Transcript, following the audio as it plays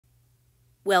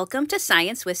Welcome to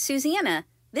Science with Susanna.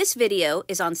 This video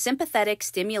is on sympathetic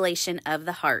stimulation of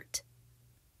the heart.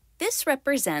 This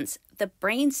represents the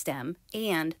brainstem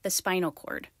and the spinal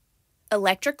cord.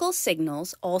 Electrical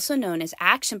signals, also known as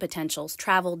action potentials,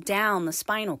 travel down the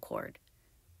spinal cord.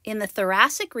 In the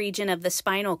thoracic region of the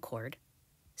spinal cord,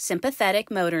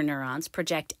 sympathetic motor neurons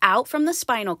project out from the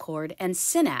spinal cord and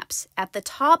synapse at the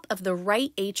top of the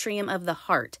right atrium of the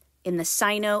heart in the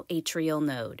sinoatrial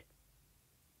node.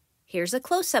 Here's a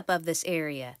close-up of this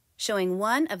area, showing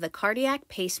one of the cardiac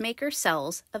pacemaker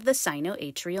cells of the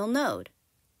sinoatrial node.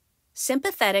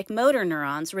 Sympathetic motor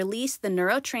neurons release the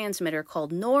neurotransmitter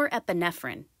called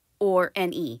norepinephrine, or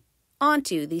Ne,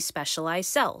 onto these specialized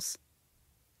cells.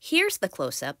 Here's the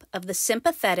close-up of the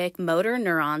sympathetic motor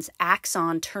neuron's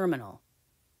axon terminal,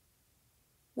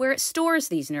 where it stores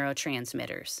these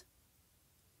neurotransmitters.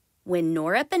 When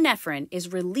norepinephrine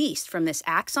is released from this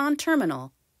axon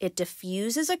terminal, it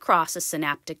diffuses across a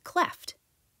synaptic cleft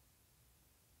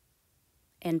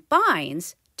and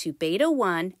binds to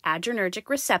beta-1 adrenergic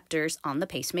receptors on the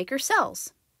pacemaker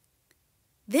cells.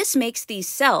 This makes these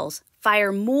cells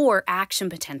fire more action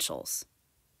potentials,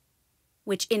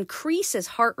 which increases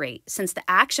heart rate since the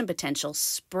action potential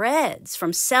spreads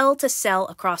from cell to cell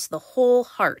across the whole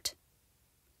heart.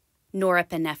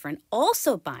 Norepinephrine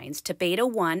also binds to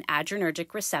beta-1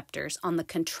 adrenergic receptors on the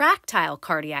contractile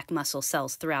cardiac muscle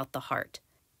cells throughout the heart.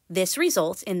 This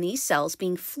results in these cells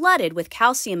being flooded with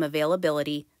calcium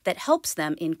availability that helps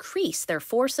them increase their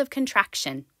force of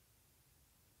contraction.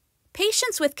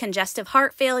 Patients with congestive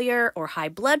heart failure or high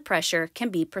blood pressure can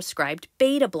be prescribed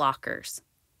beta blockers.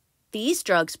 These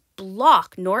drugs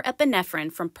block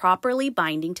norepinephrine from properly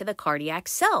binding to the cardiac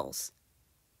cells.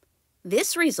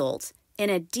 This results in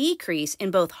a decrease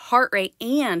in both heart rate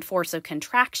and force of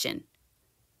contraction,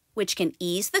 which can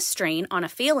ease the strain on a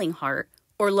failing heart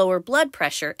or lower blood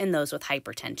pressure in those with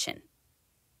hypertension.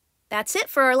 That's it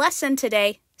for our lesson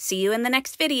today. See you in the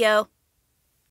next video.